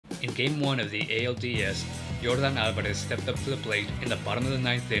In Game 1 of the ALDS, Yordan Álvarez stepped up to the plate in the bottom of the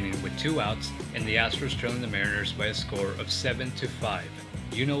 9th inning with 2 outs and the Astros trailing the Mariners by a score of 7-5.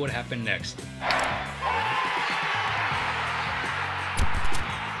 You know what happened next.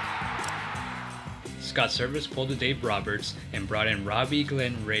 Scott Service pulled a Dave Roberts and brought in Robbie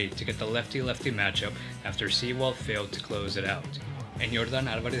Glenn Ray to get the lefty-lefty matchup after Sewald failed to close it out. And Yordan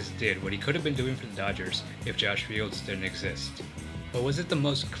Álvarez did what he could have been doing for the Dodgers if Josh Fields didn't exist. But was it the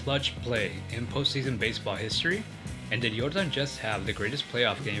most clutch play in postseason baseball history? And did Yordan just have the greatest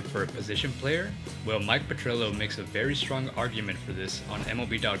playoff game for a position player? Well, Mike Petrillo makes a very strong argument for this on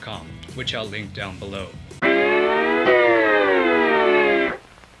MLB.com, which I'll link down below.